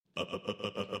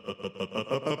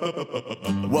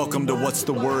Welcome to What's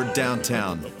the Word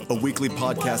Downtown, a weekly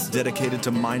podcast dedicated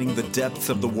to mining the depths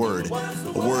of the Word,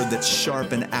 a word that's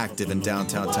sharp and active in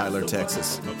downtown Tyler,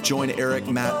 Texas. Join Eric,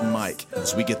 Matt, and Mike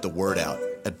as we get the word out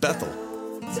at Bethel.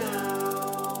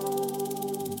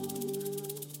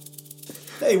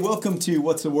 Hey, welcome to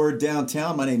What's the Word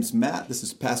Downtown. My name's Matt. This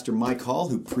is Pastor Mike Hall,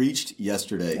 who preached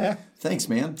yesterday. Yeah. Thanks,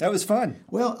 man. That was fun.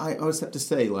 Well, I always have to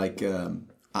say,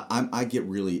 I get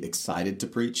really excited to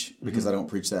preach because I don't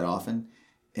preach that often.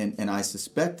 And I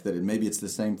suspect that maybe it's the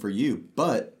same for you.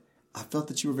 But I felt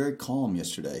that you were very calm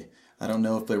yesterday. I don't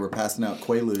know if they were passing out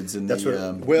Quaaludes in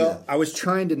I was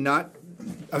trying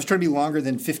to be longer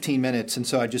than 15 minutes, and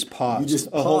so I just paused. You just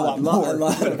a whole lot more. A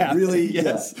lot of really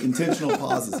Yes. intentional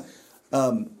pauses.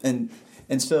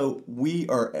 And so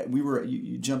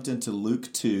you jumped into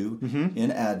Luke 2 in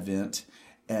Advent,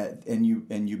 and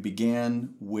you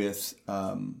began with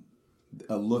a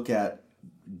look at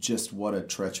just what a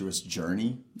treacherous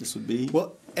journey this would be.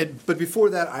 Well, but before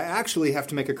that, I actually have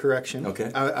to make a correction.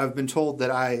 Okay. I've been told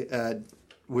that I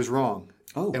was wrong.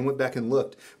 Oh. And went back and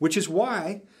looked, which is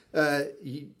why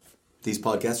These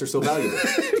podcasts are so valuable.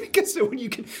 because when you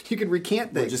can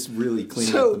recant things. We're just really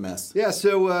cleaning up the mess. Yeah.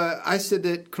 So I said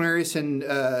that Quirinius and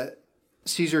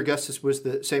Caesar Augustus was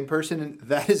the same person, and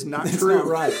that is not That's true. not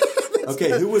right.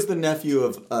 Okay, who was the nephew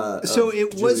of? So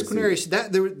it was Julius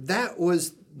Quirinius. That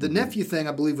was the nephew thing.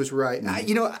 I believe was right. I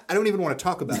don't even want to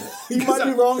talk about it. You might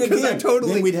be wrong again.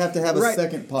 Totally. Then we'd have to have a right.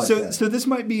 second podcast. So this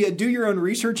might be a do your own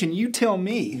research and you tell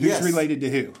me who's Yes. related to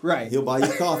who. Right. He'll buy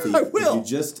you coffee. I will. If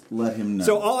you just let him know.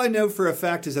 So all I know for a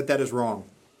fact is that is wrong.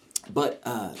 But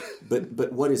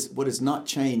what is not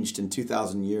changed in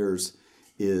 2,000 years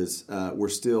is we're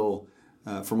still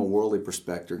from a worldly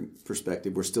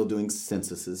perspective we're still doing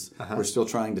censuses. We're still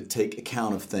trying to take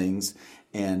account of things,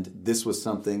 and this was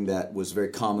something that was very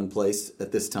commonplace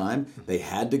at this time. They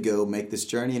had to go make this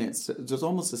journey, and there's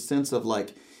almost a sense of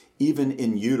like even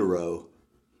in utero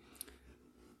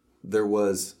there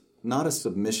was not a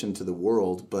submission to the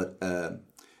world, but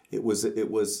it was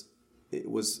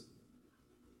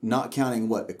not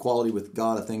counting equality with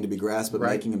God a thing to be grasped, but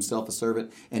making himself a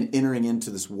servant and entering into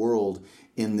this world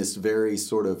in this very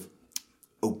sort of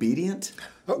obedient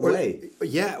way.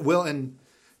 Yeah, well, and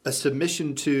a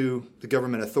submission to the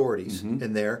government authorities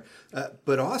in there,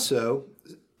 but also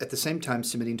at the same time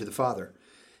submitting to the Father.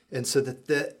 And so that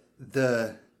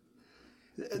the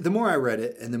more I read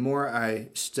it and the more I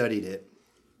studied it,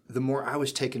 the more I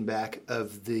was taken back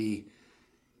of the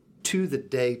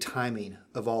to-the-day timing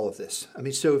of all of this. I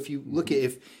mean, so if you look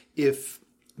at if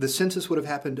the census would have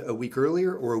happened a week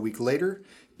earlier or a week later,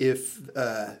 if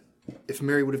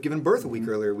Mary would have given birth a week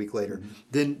earlier or a week later,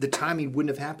 then the timing wouldn't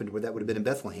have happened where that would have been in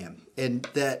Bethlehem. And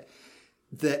that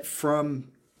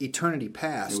from eternity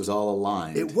past... It was all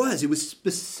aligned. It was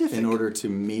specific. In order to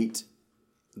meet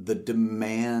the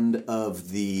demand of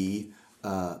the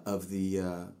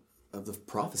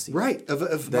prophecy, right?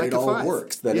 Of that Micah it all 5.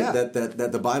 works. That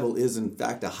the Bible is in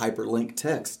fact a hyperlinked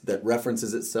text that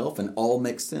references itself and all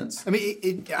makes sense. I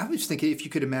mean, I was thinking if you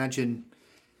could imagine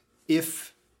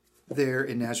if there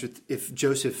in Nazareth, if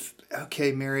Joseph,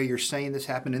 okay, Mary, you're saying this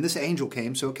happened, and this angel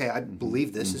came, so okay, I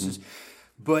believe this. This is,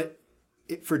 but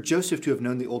for Joseph to have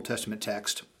known the Old Testament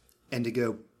text and to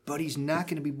go, but he's not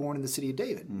going to be born in the city of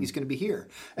David. He's going to be here,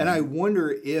 and I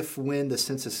wonder if when the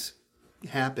census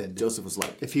happened, Joseph was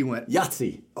like, if he went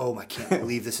Yahtzee. Oh, I can't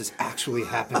believe this is actually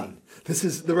happening. This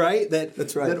is the right.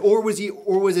 That's right. Or was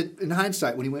it in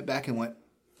hindsight when he went back and went,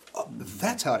 oh,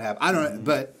 that's how it happened. I don't know,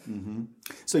 but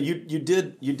so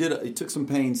you took some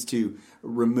pains to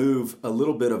remove a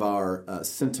little bit of our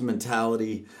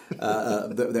sentimentality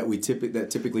that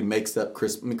typically makes up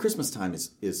Christmas. I mean, Christmas time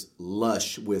is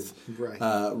lush with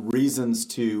reasons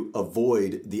to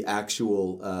avoid the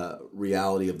actual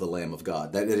reality of the Lamb of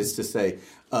God. That is to say,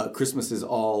 Christmas is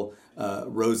all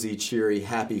rosy, cheery,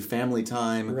 happy family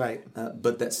time, right?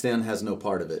 But that sin has no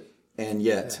part of it, and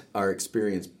yet our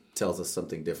experience tells us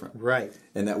something different, right?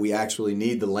 And that we actually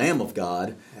need the Lamb of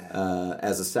God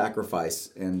as a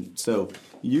sacrifice. And so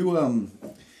you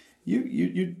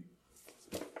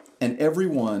and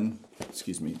everyone.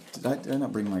 Excuse me. Did I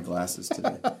not bring my glasses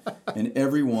today? And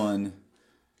everyone.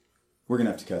 We're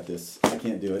gonna have to cut this. I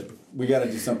can't do it. We got to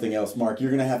do something else, Mark.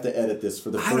 You're gonna have to edit this for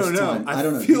the first time. I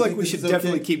don't know. I feel like we should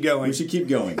definitely keep going. We should keep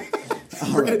going.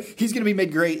 Right. He's going to be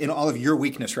made great in all of your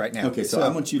weakness right now. Okay, so I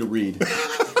want you to read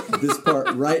this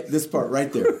part right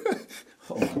there.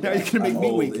 Oh, now you're going to make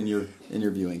me weak in your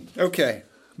viewing. Okay.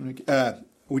 We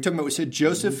talking about. We said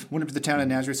Joseph went up to the town of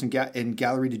Nazareth in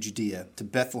Galilee to Judea, to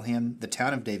Bethlehem, the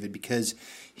town of David, because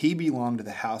he belonged to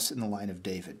the house and the line of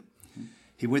David.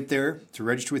 He went there to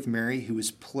register with Mary, who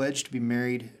was pledged to be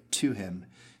married to him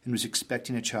and was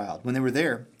expecting a child. When they were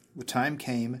there, the time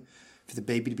came for the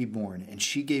baby to be born, and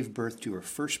she gave birth to her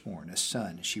firstborn, a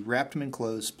son. She wrapped him in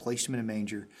clothes, placed him in a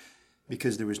manger,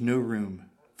 because there was no room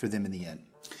for them in the inn.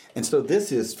 And so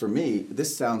this is, for me,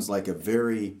 this sounds like a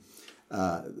very,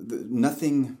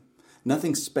 nothing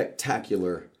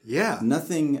spectacular. Yeah.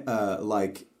 Nothing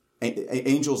like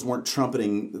angels weren't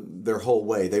trumpeting their whole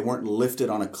way. They weren't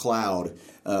lifted on a cloud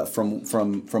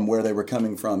from where they were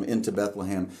coming from into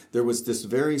Bethlehem. There was this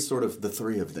very sort of the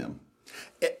three of them.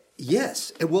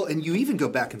 Yes. Well, and you even go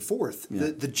back and forth.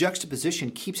 Yeah. The juxtaposition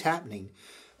keeps happening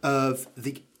of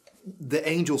the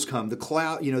angels come, the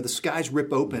cloud, the skies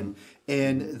rip open,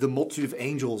 and the multitude of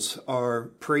angels are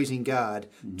praising God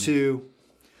to,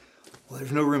 well,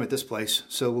 there's no room at this place,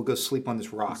 so we'll go sleep on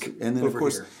this rock. And then, of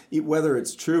course, whether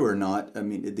it's true or not, I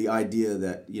mean, the idea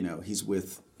that, he's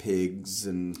with pigs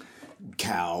and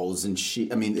cows and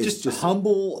sheep. I mean, it's just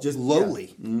humble, just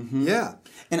lowly. Yeah. Mm-hmm. Yeah.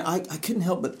 And I couldn't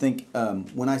help but think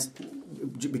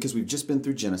because we've just been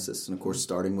through Genesis, and of course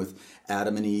starting with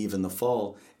Adam and Eve and the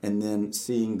fall, and then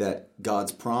seeing that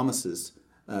God's promises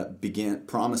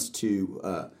promised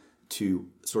to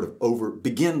sort of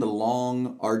begin the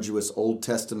long, arduous Old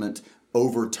Testament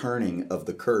overturning of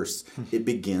the curse. It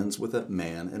begins with a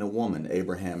man and a woman,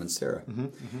 Abraham and Sarah. Mm-hmm,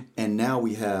 mm-hmm. And now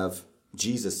we have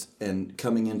Jesus and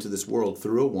coming into this world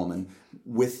through a woman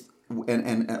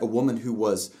and a woman who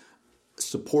was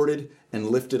supported and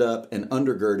lifted up and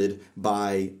undergirded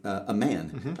by a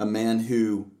man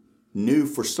who knew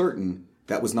for certain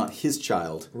that was not his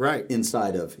child, right,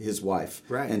 inside of his wife,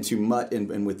 right, and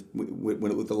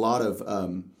with a lot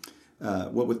of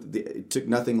it took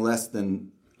nothing less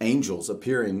than angels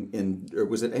appearing in, or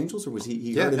was it angels, or was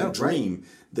he heard in a dream, right,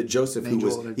 that Joseph, he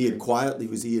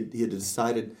had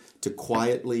decided to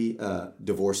quietly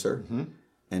divorce her. Mm-hmm.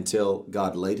 Until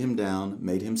God laid him down,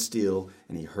 made him still,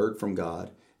 and he heard from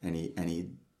God, and he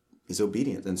is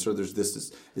obedient. And so there's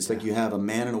this it's like you have a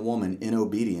man and a woman in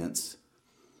obedience,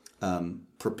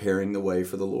 preparing the way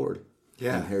for the Lord.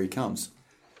 Yeah. And here he comes.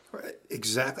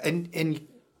 Exactly. And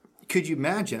could you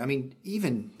imagine, I mean,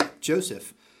 even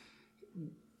Joseph,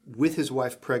 with his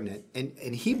wife pregnant,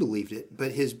 and he believed it,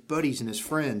 but his buddies and his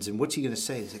friends, and what's he going to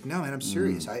say? He's like, no, man, I'm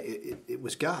serious. It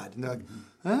was God. And they're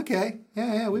like, okay,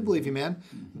 yeah, we believe you, man.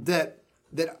 That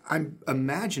I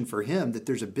imagine for him that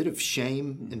there's a bit of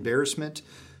shame, embarrassment,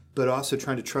 but also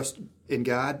trying to trust in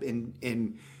God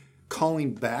and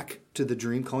calling back to the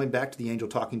dream, calling back to the angel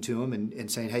talking to him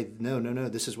and saying, hey, no,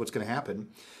 this is what's going to happen.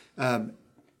 And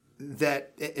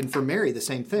for Mary, the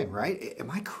same thing, right?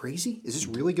 Am I crazy? Is this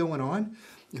really going on?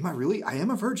 I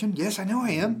am a virgin. Yes, I know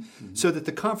I am. Mm-hmm. So that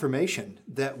the confirmation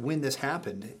that when this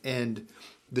happened and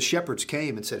the shepherds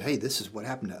came and said, hey, this is what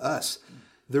happened to us,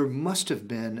 there must have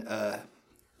been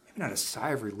maybe not a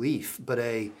sigh of relief, but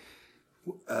a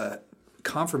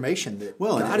confirmation that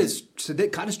God is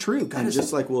true.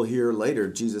 Just like we'll hear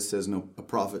later, Jesus says a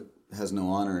prophet has no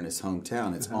honor in his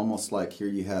hometown. It's almost like here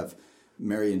you have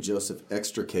Mary and Joseph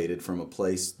extricated from a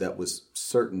place that was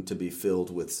certain to be filled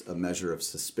with a measure of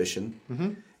suspicion,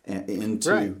 and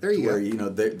into where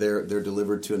they're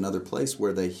delivered to another place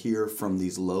where they hear from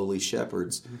these lowly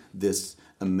shepherds this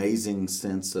amazing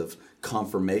sense of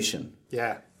confirmation.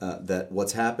 Yeah, that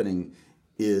what's happening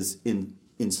is in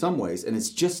some ways, and it's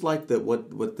just like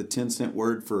what the 10-cent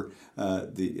word for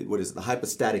the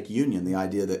hypostatic union, the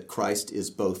idea that Christ is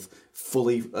both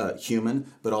fully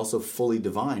human but also fully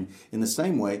divine. In the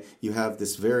same way, you have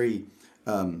this very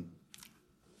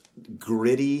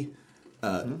gritty,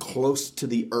 close to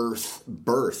the earth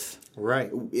birth,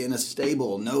 right, in a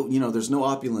stable. There's no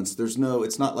opulence.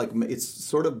 It's not like, it's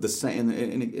sort of the same,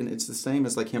 and it's the same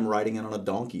as like him riding in on a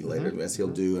donkey later, as he'll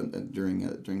do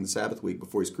during the Sabbath week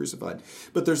before he's crucified.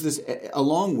 But there's this,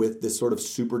 along with this sort of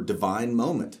super divine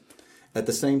moment at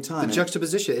the same time. The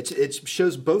juxtaposition, it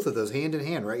shows both of those hand in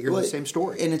hand, right? You're the same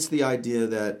story. And it's the idea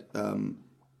that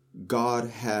God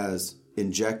has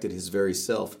injected his very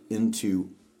self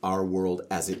into our world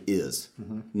as it is,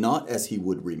 not as he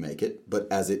would remake it, but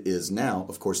as it is now.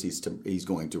 Of course, he's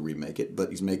going to remake it, but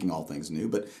he's making all things new.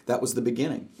 But that was the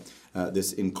beginning,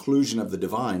 this inclusion of the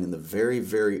divine in the very,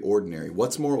 very ordinary.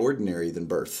 What's more ordinary than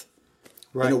birth?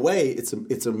 Right. In a way, it's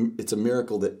a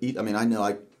miracle that. I know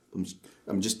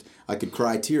I could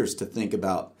cry tears to think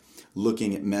about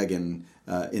looking at Megan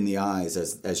in the eyes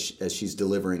as she's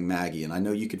delivering Maggie, and I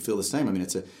know you could feel the same. I mean,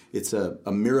 it's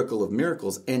a miracle of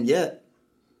miracles, and yet.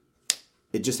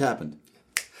 It just happened.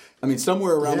 I mean,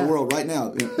 somewhere around the world right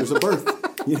now, there's a birth.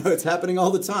 It's happening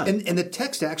all the time. And the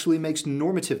text actually makes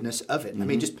normativeness of it. I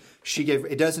mean, just she gave.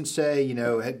 It doesn't say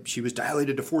she was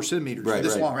dilated to 4 centimeters for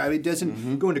this long. Right? I mean, it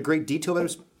doesn't go into great detail.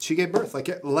 But she gave birth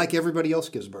like everybody else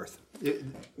gives birth.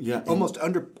 Almost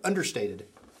understated.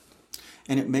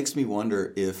 And it makes me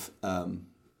wonder if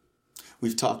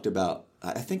we've talked about.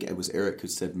 I think it was Eric who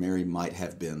said Mary might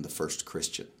have been the first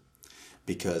Christian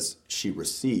because she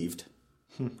received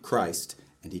Christ.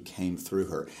 And he came through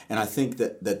her. And I think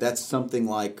that's something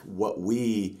like what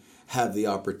we have the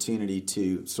opportunity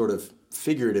to sort of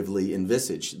figuratively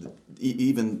envisage.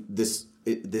 Even this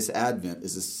Advent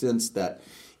is a sense that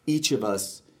each of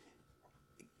us,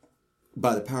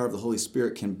 by the power of the Holy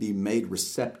Spirit, can be made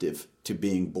receptive to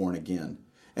being born again.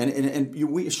 And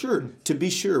we to be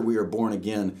sure we are born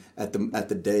again at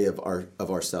the day of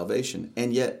our salvation,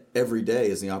 and yet every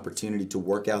day is the opportunity to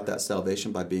work out that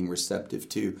salvation by being receptive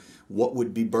to what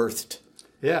would be birthed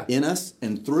in us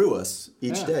and through us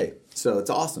each day. So it's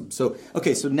awesome. So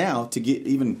so now to get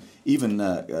even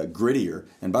grittier.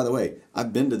 And by the way,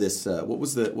 I've been to this. Where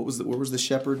was the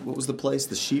shepherd? What was the place?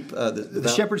 The sheep.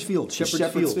 The shepherd's field.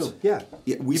 Shepherd's field. Yeah.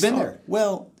 We've been there.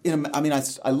 Well,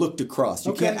 I looked across.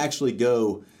 You can't actually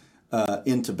go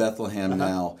into Bethlehem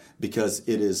now because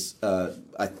it is.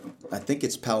 I think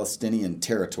it's Palestinian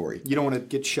territory. You don't want to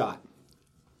get shot,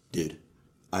 dude.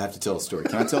 I have to tell a story.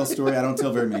 Can I tell a story? I don't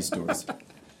tell very many stories.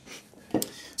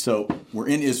 So we're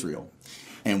in Israel,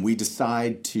 and we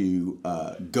decide to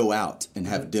go out and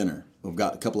have dinner. We've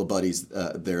got a couple of buddies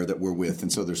there that we're with,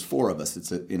 and so there's 4 of us.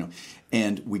 It's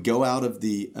and we go out of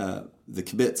the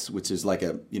kibbutz, which is like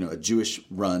a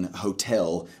Jewish-run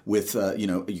hotel with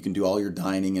you can do all your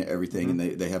dining and everything, and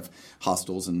they have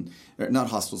hostels and not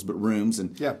hostels but rooms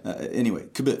and anyway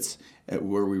kibbutz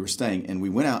where we were staying, and we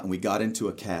went out and we got into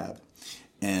a cab.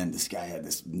 And this guy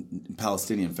this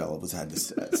Palestinian fellow had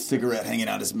this cigarette hanging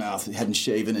out his mouth. He hadn't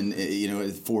shaven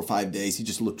in 4 or 5 days. He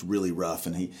just looked really rough.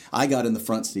 And I got in the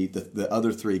front seat. The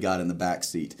other 3 got in the back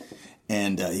seat.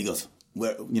 And he goes,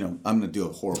 "Well, I'm going to do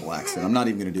a horrible accent. I'm not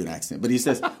even going to do an accent." But he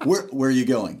says, "Where are you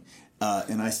going?"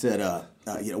 And I said,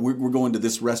 we're going to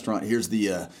this restaurant. Here's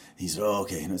the. He said, "Oh,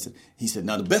 okay." And he said,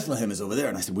 "Now the Bethlehem is over there."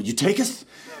 And I said, "Would you take us?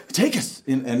 Take us!"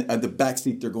 And at the back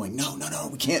seat, they're going, "No,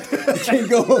 we can't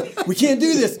go. We can't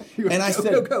do this." And I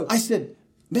said,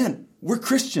 "Man, we're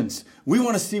Christians. We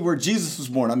want to see where Jesus was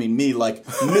born." I mean, me, like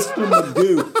Mr.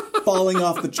 Magoo falling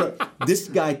off the truck. This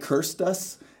guy cursed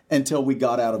us until we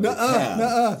got out of the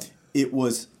cab. It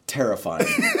was terrifying.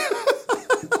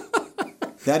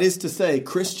 That is to say,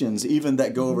 Christians, even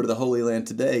that go over to the Holy Land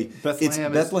today,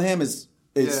 Bethlehem is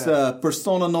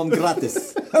persona non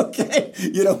gratis. Okay,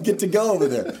 you don't get to go over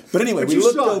there. But anyway, we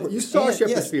looked over. You saw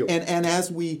Shepherd's Field, and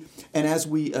as we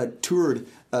toured,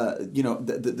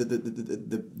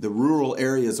 the rural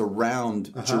areas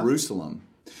around Jerusalem,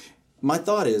 my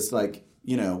thought is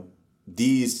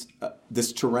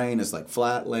this terrain is like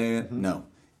flat land. No,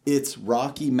 it's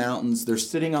rocky mountains. They're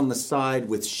sitting on the side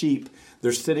with sheep.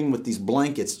 They're sitting with these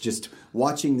blankets, just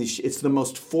watching these. It's the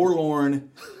most forlorn.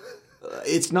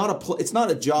 It's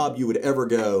not a job you would ever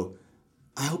go,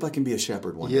 "I hope I can be a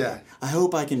shepherd one day. I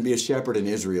hope I can be a shepherd in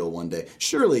Israel one day."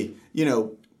 Surely,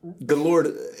 the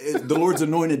Lord's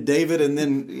anointed David, and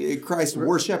then Christ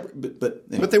were shepherd. But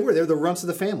anyway. But they were the runts of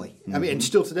the family. I mean, and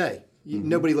still today,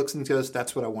 nobody looks and goes,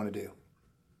 "That's what I want to do."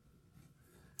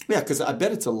 Yeah, because I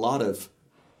bet it's a lot of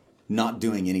not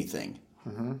doing anything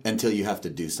until you have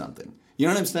to do something. You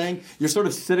know what I'm saying? You're sort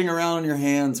of sitting around on your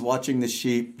hands watching the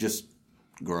sheep just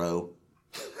grow.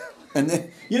 And then,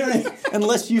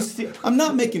 unless you see, I'm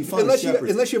not making fun of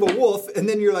shepherds. Unless you have a wolf, and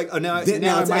then you're like, "Oh, now it's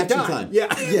action time." Yeah.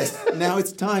 Yes, now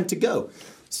it's time to go.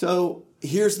 So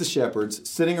here's the shepherds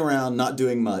sitting around not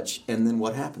doing much, and then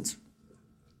what happens?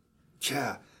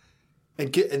 Yeah.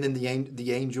 And then the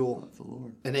angel of the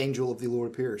Lord. An angel of the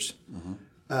Lord appears.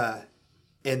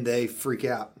 And they freak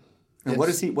out. And what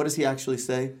does he actually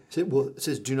say? Well, it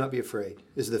says, "Do not be afraid,"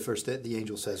 is the first that the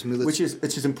angel says. Which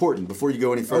is important before you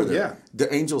go any further. Oh, yeah.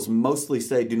 The angels mostly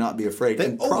say, "Do not be afraid,"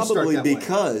 and probably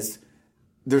because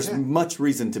there's much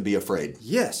reason to be afraid.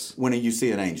 Yes, when you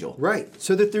see an angel, right?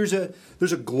 So that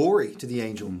there's a glory to the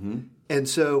angel, and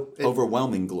so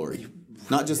overwhelming glory,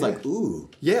 not just like ooh,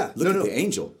 look at the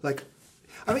angel. Like,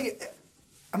 I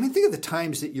mean, think of the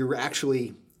times that you're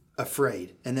actually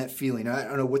afraid and that feeling. I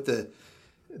don't know what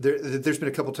there's been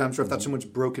a couple times where I thought someone's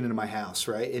broken into my house,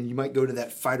 right? And you might go to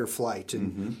that fight or flight,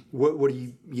 and what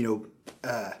do you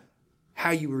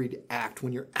how you react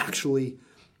when you're actually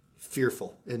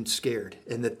fearful and scared,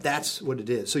 and that's what it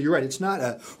is. So you're right. It's not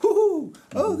a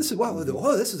this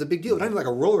is a big deal. Not even like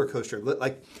a roller coaster,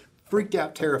 like freaked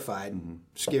out, terrified,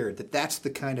 scared. That's the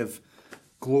kind of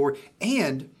glory,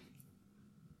 and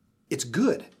it's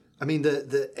good. I mean,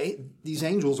 these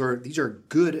angels are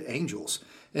good angels,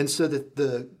 and so that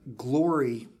the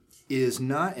glory is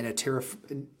not in a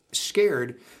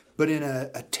scared, but in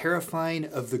a terrifying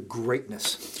of the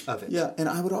greatness of it. Yeah, and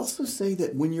I would also say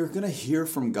that when you're going to hear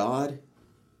from God,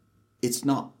 it's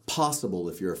not possible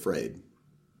if you're afraid.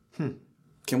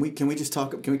 Can we just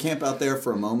talk? Can we camp out there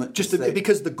for a moment?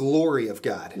 Because the glory of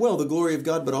God. Well, the glory of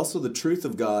God, but also the truth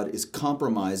of God is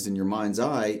compromised in your mind's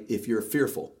eye if you're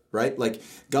fearful, right? Like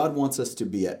God wants us to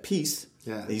be at peace.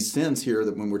 Yeah. He sends here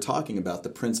that when we're talking about the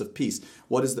Prince of Peace,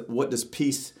 what does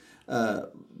peace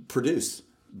produce?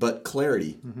 But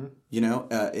clarity,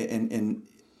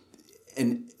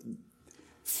 and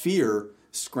fear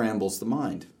scrambles the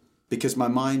mind because my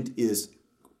mind is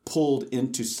pulled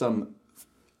into some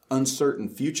uncertain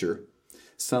future,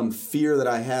 some fear that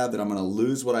I have that I'm going to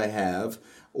lose what I have,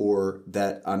 or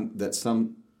that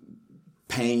some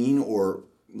pain or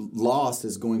loss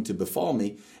is going to befall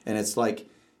me. And it's like,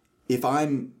 if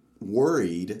I'm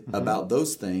worried about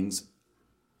those things,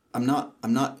 I'm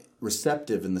not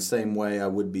receptive in the same way I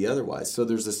would be otherwise. So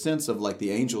there's a sense of like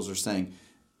the angels are saying,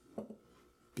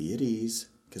 be at ease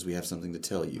because we have something to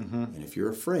tell you. And if you're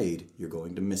afraid, you're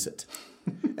going to miss it.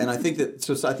 And I think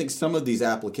I think some of these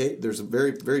there's a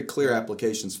very, very clear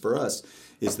applications for us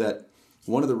is that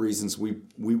one of the reasons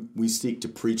we seek to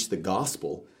preach the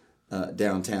gospel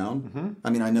downtown.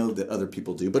 I mean, I know that other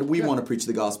people do, but we want to preach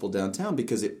the gospel downtown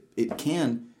because it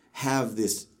can have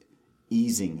this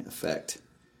easing effect.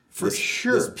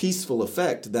 This peaceful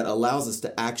effect that allows us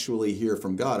to actually hear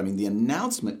from God. I mean, the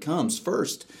announcement comes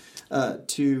first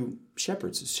to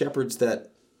shepherds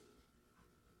that,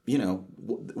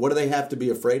 what do they have to be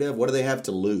afraid of? What do they have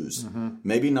to lose?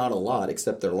 Maybe not a lot,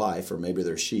 except their life, or maybe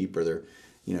their sheep, or their,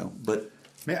 but.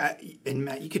 And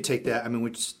Matt, you could take that. I mean,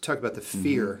 we just talk about the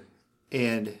fear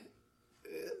and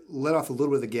let off a little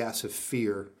bit of the gas of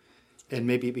fear, and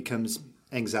maybe it becomes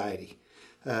anxiety.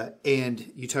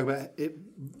 And you talk about it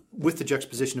with the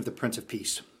juxtaposition of the Prince of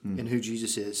Peace and who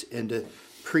Jesus is, and to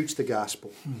preach the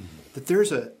gospel. That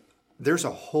there's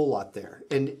a whole lot there,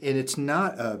 and it's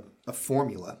not a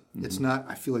formula. It's not,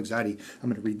 I feel anxiety, I'm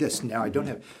going to read this, now I don't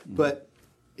have. But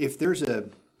if there's a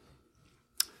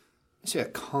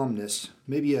calmness,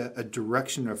 maybe a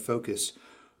direction or focus,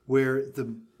 where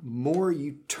the more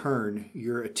you turn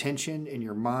your attention and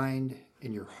your mind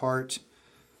and your heart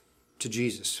to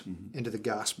Jesus, into the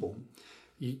gospel,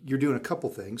 you're doing a couple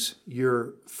things.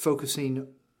 You're focusing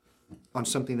on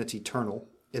something that's eternal,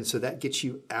 and so that gets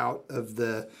you out of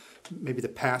maybe the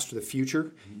past or the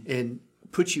future, and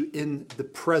puts you in the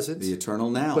present. The eternal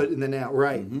now. But in the now,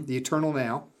 right. The eternal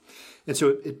now. And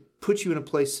so it puts you in a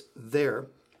place there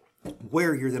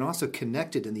where you're then also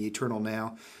connected in the eternal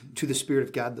now to the Spirit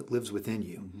of God that lives within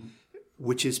you,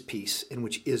 which is peace and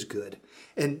which is good.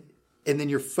 And then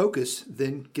your focus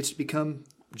then gets to become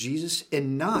Jesus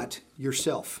and not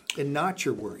yourself and not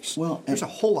your worries. Well, there's a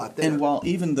whole lot there. And while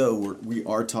even though we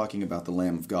are talking about the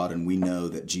Lamb of God and we know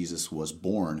that Jesus was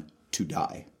born to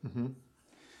die,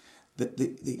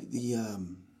 the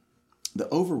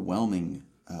overwhelming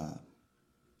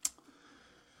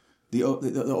the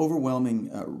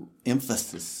overwhelming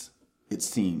emphasis, it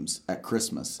seems, at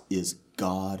Christmas is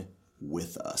God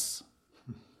with us.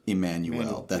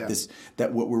 Emmanuel.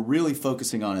 That what we're really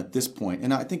focusing on at this point,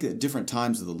 and I think at different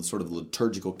times of the sort of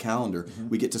liturgical calendar,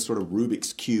 we get to sort of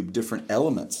Rubik's Cube different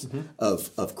elements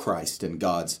of Christ and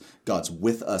God's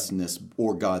with usness,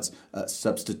 or God's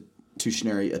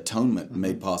substitutionary atonement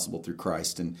made possible through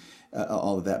Christ, and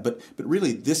all of that. But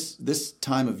really this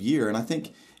time of year, and I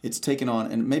think it's taken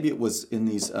on, and maybe it was in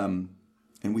these.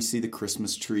 And we see the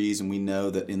Christmas trees, and we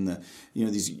know that in the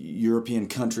these European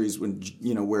countries, when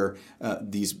where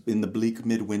these in the bleak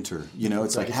midwinter,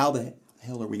 it's like, how the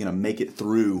hell are we going to make it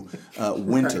through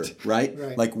winter, right?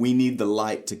 Like, we need the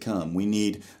light to come, we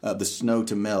need the snow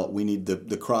to melt, we need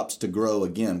the crops to grow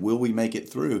again. Will we make it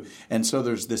through? And so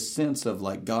there's this sense of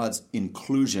like God's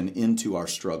inclusion into our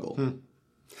struggle.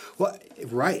 Well,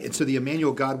 right, and so the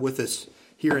Emmanuel, God with us,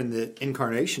 here in the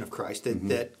incarnation of Christ,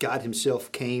 that God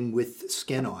himself came with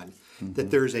skin on, that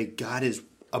there's a God is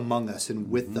among us and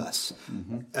with us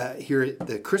here at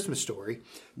the Christmas story.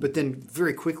 But then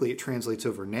very quickly it translates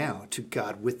over now to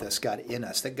God with us, God in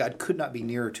us, that God could not be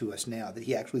nearer to us now, that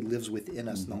he actually lives within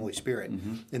us in the Holy Spirit,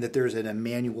 and that there's an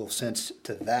Emmanuel sense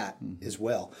to that as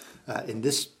well in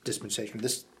this dispensation,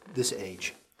 this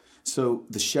age. So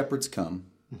the shepherds come,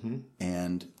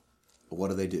 and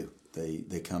what do?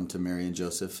 They come to Mary and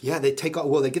Joseph. Yeah, they take all.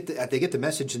 Well, they get the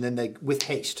message, and then they with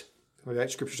haste. Or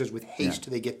that Scripture says, with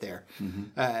haste they get there.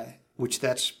 Which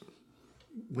that's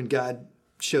when God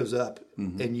shows up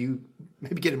and you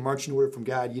maybe get a marching order from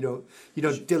God, you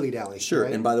don't dilly-dally. Sure.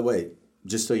 Right? And by the way,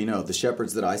 just so you know, the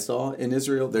shepherds that I saw in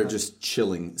Israel, they're just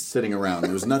chilling, sitting around.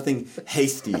 There was nothing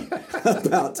hasty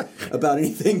about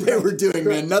anything they were doing,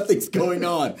 man. Nothing's going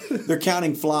on. They're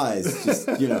counting flies, just,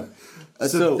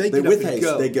 So they they're get with up and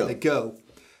haste. They go. They go.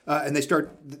 And they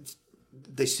start,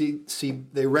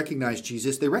 they recognize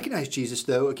Jesus. They recognize Jesus,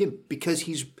 though, again, because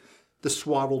he's the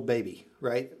swaddled baby,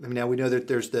 right? I mean, now we know that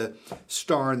there's the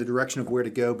star in the direction of where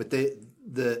to go, but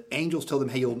the angels tell them,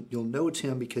 hey, you'll know it's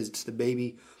him because it's the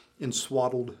baby in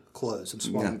swaddled clothes,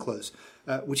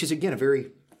 which is, again, a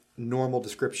very normal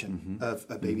description of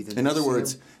a baby. In other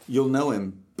words, you'll know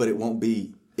him, but it won't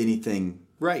be anything.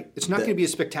 Right. It's not going to be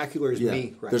as spectacular as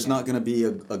me. Right. There's not going to be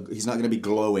he's not going to be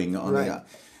glowing on the.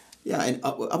 Yeah, and I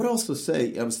would also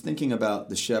say, I was thinking about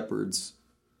the shepherds.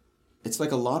 It's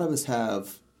like a lot of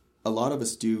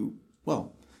us do,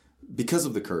 well, because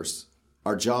of the curse,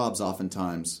 our jobs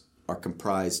oftentimes are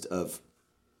comprised of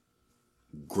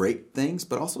great things,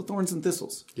 but also thorns and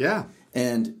thistles. Yeah.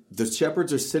 And the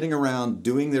shepherds are sitting around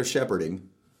doing their shepherding.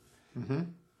 Mm-hmm.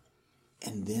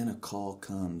 And then a call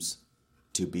comes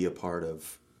to be a part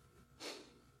of,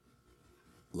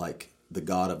 like, the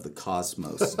God of the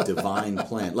cosmos, divine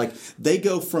plan. Like, they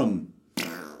go from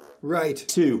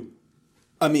to,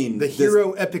 I mean, the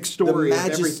hero epic story, the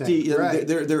majesty. Of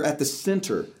everything. Right. They're at the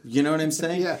center. You know what I'm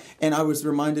saying? Yeah. And I was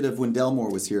reminded of when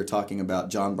Delmore was here talking about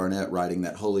John Barnett writing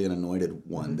that Holy and Anointed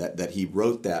one. That he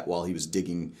wrote that while he was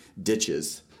digging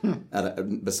ditches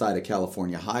beside a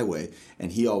California highway,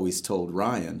 and he always told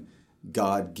Ryan,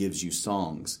 God gives you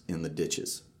songs in the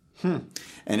ditches.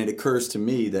 And it occurs to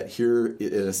me that here,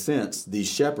 in a sense, these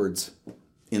shepherds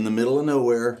in the middle of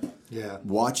nowhere,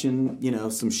 watching,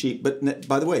 some sheep. But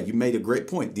by the way, you made a great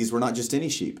point. These were not just any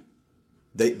sheep.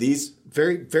 These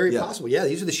very, very possible. Yeah,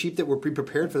 these are the sheep that were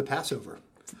prepared for the Passover.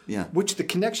 Yeah. Which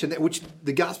which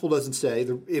the gospel doesn't say.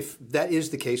 If that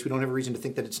is the case, we don't have a reason to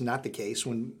think that it's not the case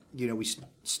when we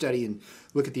study and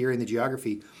look at the area and the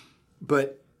geography.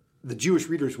 But the Jewish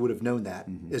readers would have known that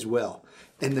as well.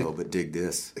 And but dig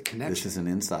this. The connection. This is an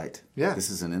insight. Yeah. This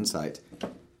is an insight.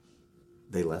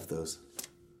 They left those.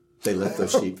 They left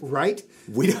those sheep. Right?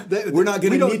 We're not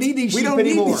going to need these sheep anymore.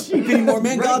 anymore. Need these sheep anymore,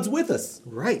 man. Right. God's with us.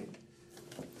 Right.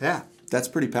 Yeah. That's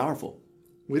pretty powerful.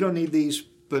 We don't need these,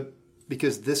 but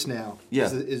because this now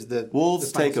is the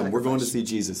wolves the take them. sacrifice. We're going to see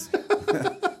Jesus.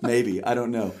 Maybe, I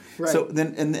don't know. Right. So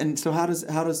then, and so how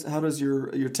does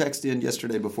your text end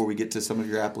yesterday before we get to some of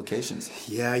your applications?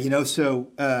 Yeah, so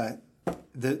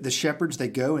the shepherds, they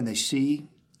go and they see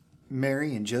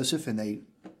Mary and Joseph and they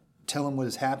tell them what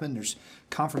has happened. There's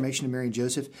confirmation of Mary and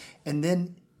Joseph, and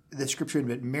then the scripture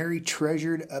admit Mary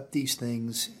treasured up these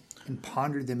things and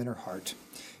pondered them in her heart.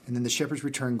 And then the shepherds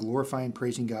returned, glorifying and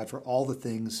praising God for all the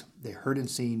things they heard and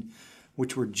seen,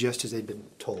 which were just as they'd been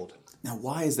told. Now,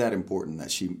 why is that important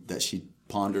that she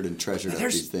pondered and treasured up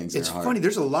these things in her heart? It's funny.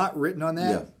 There's a lot written on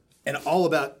that, and all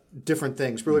about different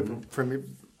things, really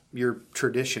from your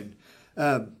tradition.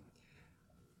 But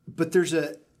there's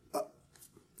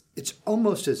it's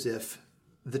almost as if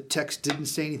the text didn't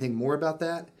say anything more about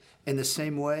that, in the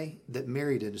same way that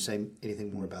Mary didn't say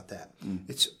anything more about that.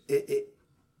 It's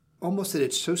almost that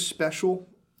it's so special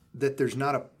that there's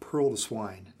not a pearl to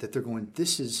swine, that they're going,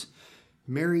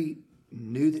 Mary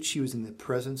knew that she was in the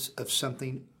presence of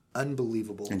something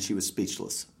unbelievable. And she was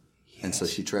speechless. Yes. And so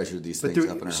she treasured these things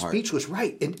up in her heart. Speechless,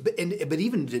 right. But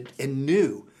even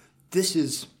knew, this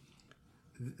is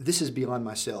beyond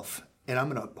myself, and I'm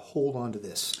going to hold on to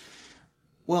this.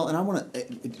 Well, and I want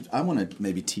to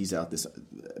maybe tease out this,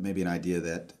 maybe an idea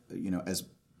that, as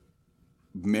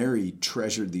Mary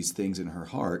treasured these things in her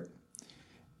heart,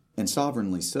 and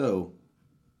sovereignly so,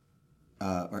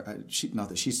 not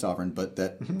that she's sovereign, but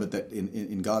that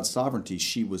in God's sovereignty,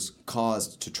 she was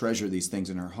caused to treasure these things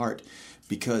in her heart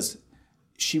because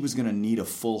she was going to need a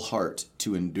full heart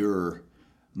to endure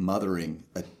mothering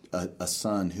a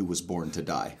son who was born to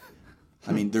die.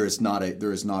 I mean, there is not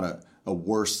a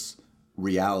worse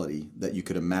reality that you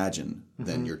could imagine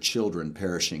than your children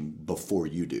perishing before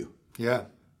you do. Yeah.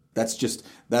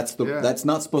 That's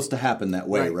not supposed to happen that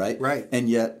way, right? Right. And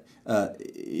yet,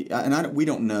 we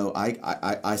don't know.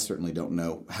 I certainly don't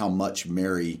know how much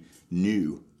Mary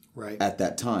knew at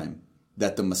that time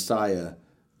that the Messiah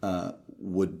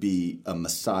would be a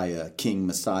Messiah, King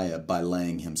Messiah, by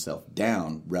laying himself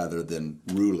down rather than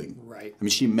ruling. Right. I mean,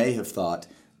 she may have thought,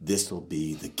 this will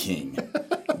be the king.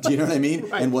 Do you know what I mean?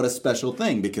 Right. And what a special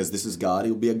thing, because this is God.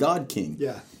 He'll be a God king.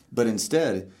 Yeah. But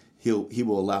instead, he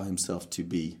will allow himself to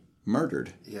be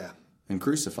murdered and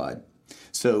crucified.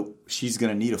 So she's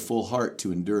going to need a full heart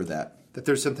to endure that. That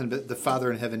there's something that the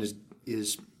Father in heaven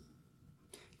is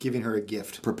giving her a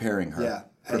gift. Preparing her. Yeah.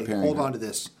 Hey, hold on to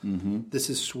this. Mm-hmm. This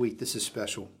is sweet. This is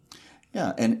special.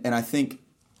 Yeah, and I think,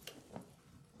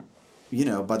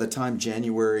 by the time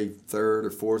January 3rd or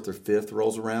 4th or 5th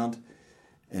rolls around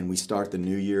and we start the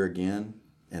new year again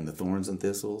and the thorns and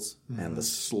thistles and the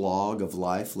slog of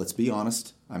life, let's be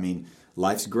honest. I mean,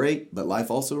 life's great, but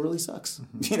life also really sucks,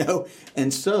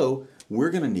 And so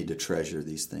we're going to need to treasure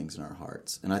these things in our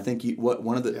hearts. And I think so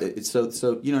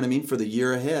you know what I mean, for the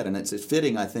year ahead. And it's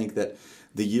fitting, I think, that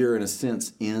the year in a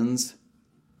sense ends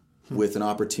with an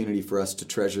opportunity for us to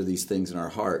treasure these things in our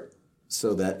heart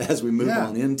so that as we move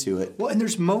on into it. Well, and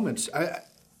there's moments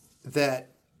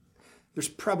there's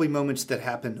probably moments that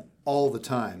happen all the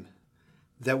time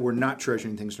that we're not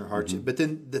treasuring things in our hearts. But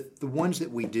then the ones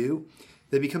that we do,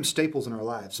 they become staples in our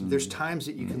lives. There's times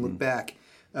that you can look back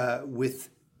with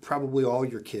probably all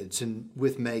your kids and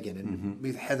with Megan and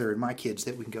with Heather and my kids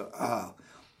that we can go, oh,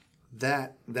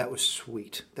 that was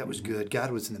sweet. That was good.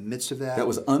 God was in the midst of that. That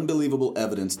was unbelievable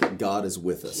evidence that God is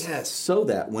with us. Yes. So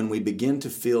that when we begin to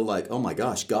feel like, oh my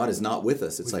gosh, God is not with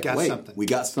us, it's we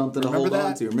got something to hold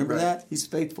on to. Remember that? He's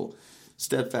faithful,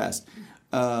 steadfast.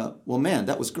 Well, man,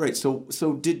 that was great. So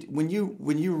when you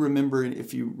remember,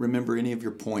 if you remember any of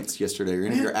your points yesterday or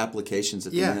any of your applications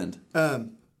at the end,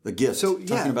 the gifts. So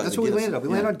that's what we landed on. We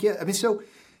landed on gifts. I mean, so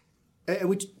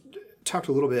we talked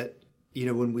a little bit.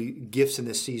 When we gifts in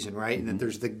this season, right? And then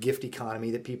there's the gift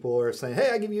economy that people are saying,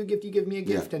 "Hey, I give you a gift, you give me a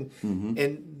gift," and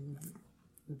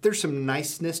there's some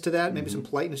niceness to that, maybe some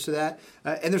politeness to that,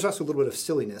 and there's also a little bit of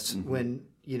silliness when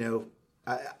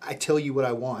I tell you what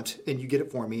I want and you get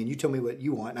it for me, and you tell me what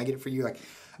you want and I get it for you. Like,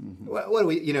 what do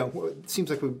we? It seems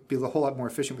like we'd be a whole lot more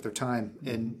efficient with our time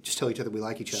and just tell each other we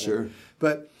like each other. Sure.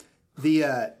 But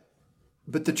the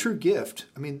true gift,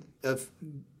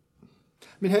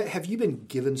 have you been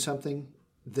given something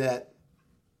that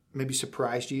maybe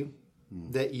surprised you,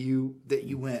 that you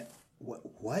went,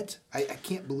 what? I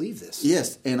can't believe this.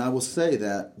 Yes, and I will say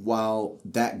that while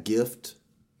that gift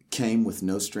came with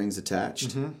no strings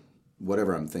attached,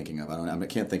 whatever I'm thinking of, I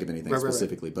can't think of anything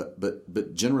specifically, right.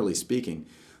 But generally speaking,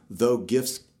 though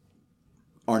gifts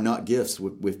are not gifts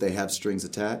if they have strings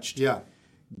attached,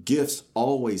 gifts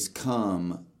always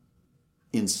come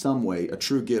in some way. A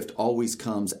true gift always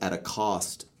comes at a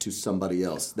cost to somebody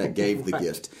else that gave the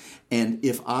gift. And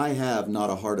if I have not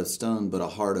a heart of stone but a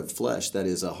heart of flesh, that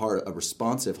is a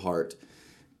responsive heart,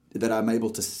 that I'm able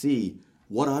to see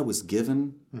what I was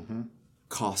given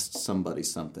cost somebody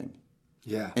something.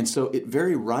 Yeah. And so it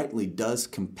very rightly does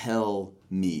compel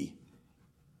me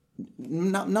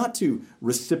not to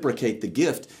reciprocate the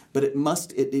gift, but it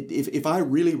must if I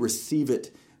really receive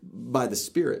it by the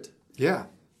Spirit. Yeah.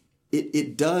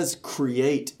 It does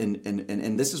create,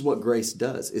 and this is what grace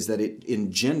does, is that it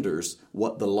engenders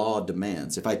what the law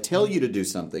demands. If I tell you to do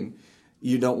something,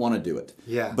 you don't want to do it.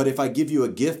 Yeah. But if I give you a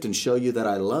gift and show you that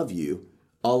I love you,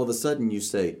 all of a sudden you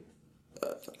say,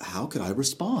 how could I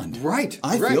respond? Right.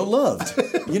 I feel loved.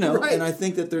 Right. And I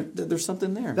think that there's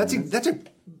something there. That's a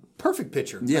perfect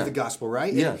picture of the gospel,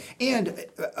 right? Yeah. And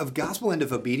of gospel and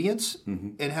of obedience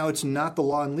and how it's not the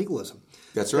law and legalism.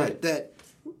 That's right. That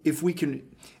if we can...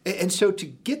 And so to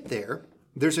get there,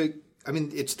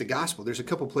 it's the gospel. There's a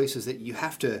couple places that you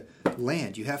have to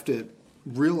land. You have to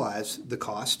realize the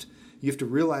cost. You have to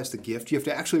realize the gift. You have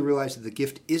to actually realize that the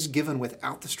gift is given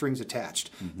without the strings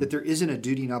attached, that there isn't a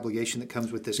duty and obligation that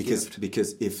comes with this gift.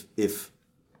 Because if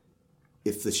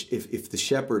the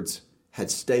shepherds had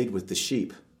stayed with the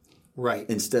sheep, right,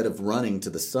 instead of running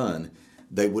to the sun,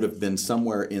 they would have been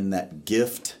somewhere in that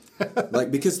gift.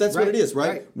 Because that's what it is,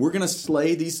 right? We're going to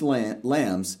slay these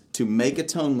lambs to make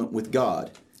atonement with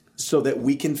God, so that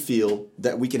we can feel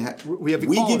that we can have. We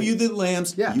give you the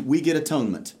lambs. We get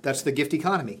atonement. That's the gift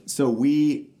economy. So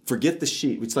we forget the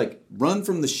sheep. It's like run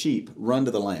from the sheep, run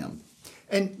to the lamb.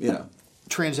 And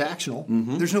transactional.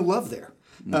 There's no love there.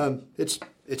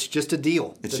 It's just a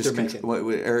deal that they're making. What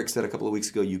Eric said a couple of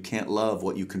weeks ago. You can't love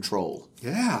what you control.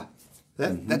 Yeah,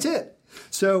 that's it.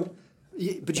 So.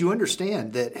 But you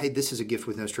understand that, hey, this is a gift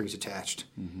with no strings attached.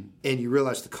 And you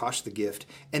realize the cost of the gift.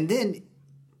 And then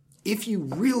if you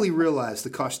really realize the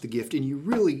cost of the gift and you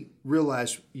really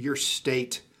realize your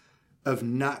state of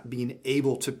not being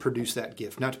able to produce that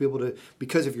gift, not to be able to,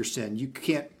 because of your sin, you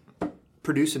can't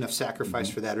produce enough sacrifice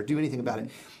for that or do anything about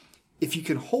it. If you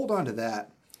can hold on to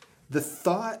that, the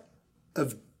thought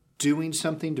of doing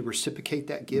something to reciprocate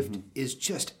that gift is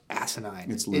just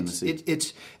asinine. It's lunacy.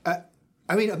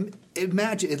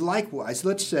 Imagine it. Likewise,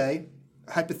 let's say,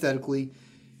 hypothetically,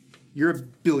 you're a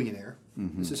billionaire.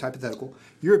 This is hypothetical.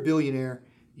 You're a billionaire.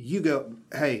 You go,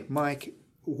 hey, Mike,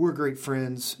 we're great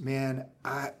friends, man.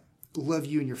 love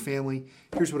you and your family.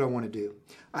 Here's what I want to do.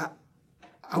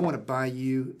 I want to buy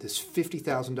you this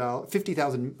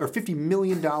 $50,000 or $50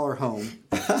 million home.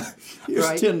 Here's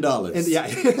right? $10.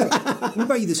 And I'm going to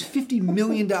buy you this $50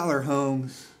 million home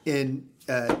in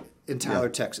Tyler,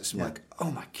 Texas. I'm like,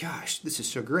 oh my gosh, this is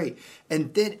so great.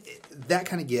 And then that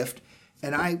kind of gift,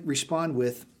 and I respond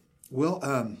with,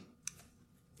 well,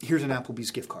 here's an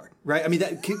Applebee's gift card, right? I mean,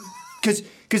 that because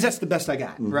that's the best I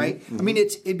got, right? I mean,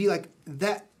 it'd be like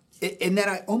that, and then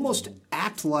I almost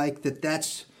act like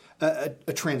that's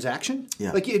a transaction.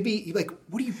 Yeah. Like it'd be like,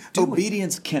 what are you doing?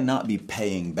 Obedience cannot be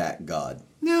paying back God.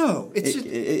 No, it's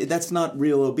just, that's not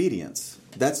real obedience.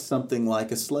 That's something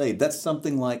like a slave. That's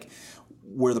something like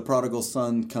where the prodigal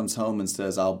son comes home and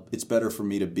says, it's better for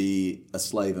me to be a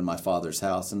slave in my father's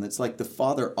house. And it's like the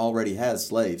father already has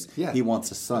slaves. Yeah. He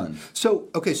wants a son. So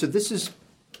this is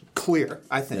clear,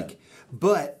 I think. Yeah.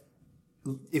 But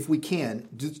if we can,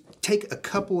 just take a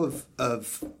couple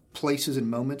of places and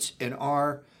moments in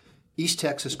our East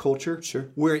Texas culture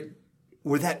where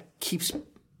that keeps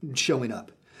showing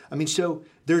up. I mean, so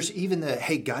there's even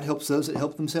hey, God helps those that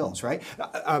help themselves, right?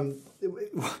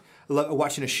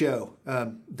 Watching a show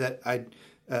that I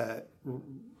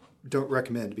don't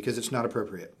recommend because it's not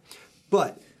appropriate.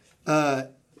 But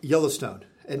Yellowstone.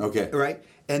 Right?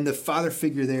 And the father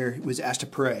figure there was asked to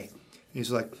pray.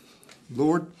 He's like,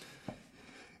 Lord,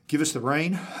 give us the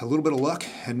rain, a little bit of luck,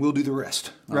 and we'll do the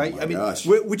rest. Right? I mean, gosh.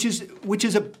 which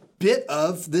is a bit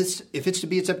of this. If it's to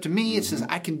be, it's up to me. It says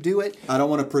I can do it. I don't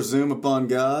want to presume upon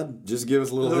God. Just give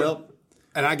us a little help.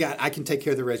 And I can take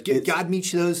care of the rest. God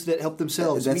meets those that help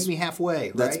themselves. Meet me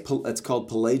halfway. Right? That's called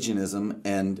Pelagianism,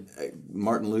 and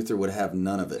Martin Luther would have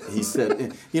none of it. He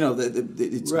said,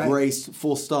 it's grace,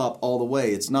 full stop, all the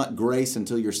way. It's not grace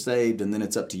until you're saved, and then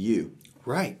it's up to you.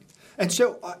 Right. And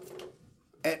so,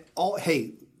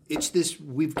 it's this.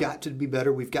 We've got to be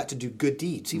better. We've got to do good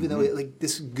deeds, even though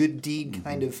this good deed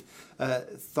kind of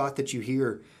thought that you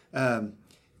hear.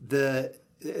 The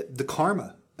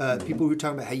karma. People who are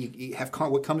talking about how you have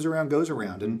what comes around goes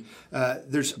around, and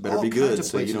there's better all be kinds good of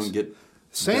so you don't get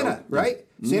Santa, right?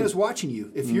 Santa's watching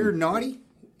you. If you're naughty,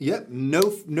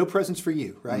 no presents for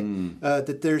you, right?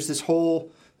 That there's this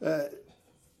whole.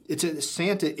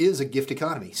 Santa is a gift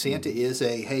economy. Santa is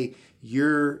hey,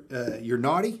 you're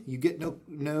naughty, you get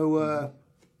no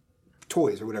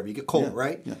toys or whatever. You get coal,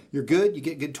 right? Yeah. You're good, you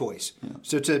get good toys. Yeah.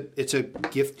 So it's a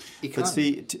gift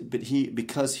economy. But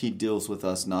because he deals with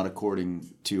us not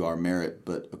according to our merit,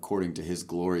 but according to his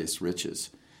glorious riches.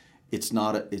 It's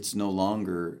no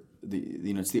longer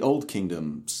it's the old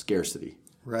kingdom scarcity.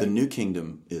 Right. The new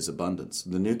kingdom is abundance.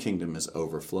 The new kingdom is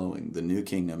overflowing. The new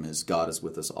kingdom is God is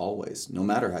with us always, no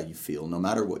matter how you feel, no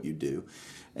matter what you do.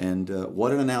 And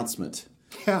what an announcement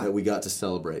that we got to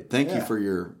celebrate. Thank you for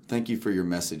your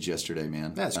message yesterday,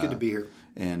 man. Yeah, it's good to be here.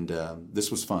 And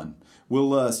this was fun.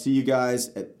 We'll see you guys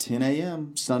at 10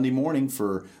 a.m. Sunday morning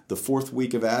for the 4th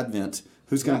week of Advent.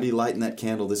 Who's going to be lighting that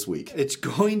candle this week? It's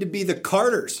going to be the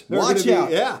Carters. Watch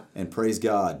out. And praise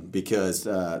God, because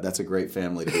that's a great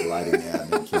family to be lighting the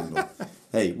Advent candle.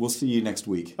 Hey, we'll see you next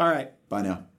week. All right. Bye now.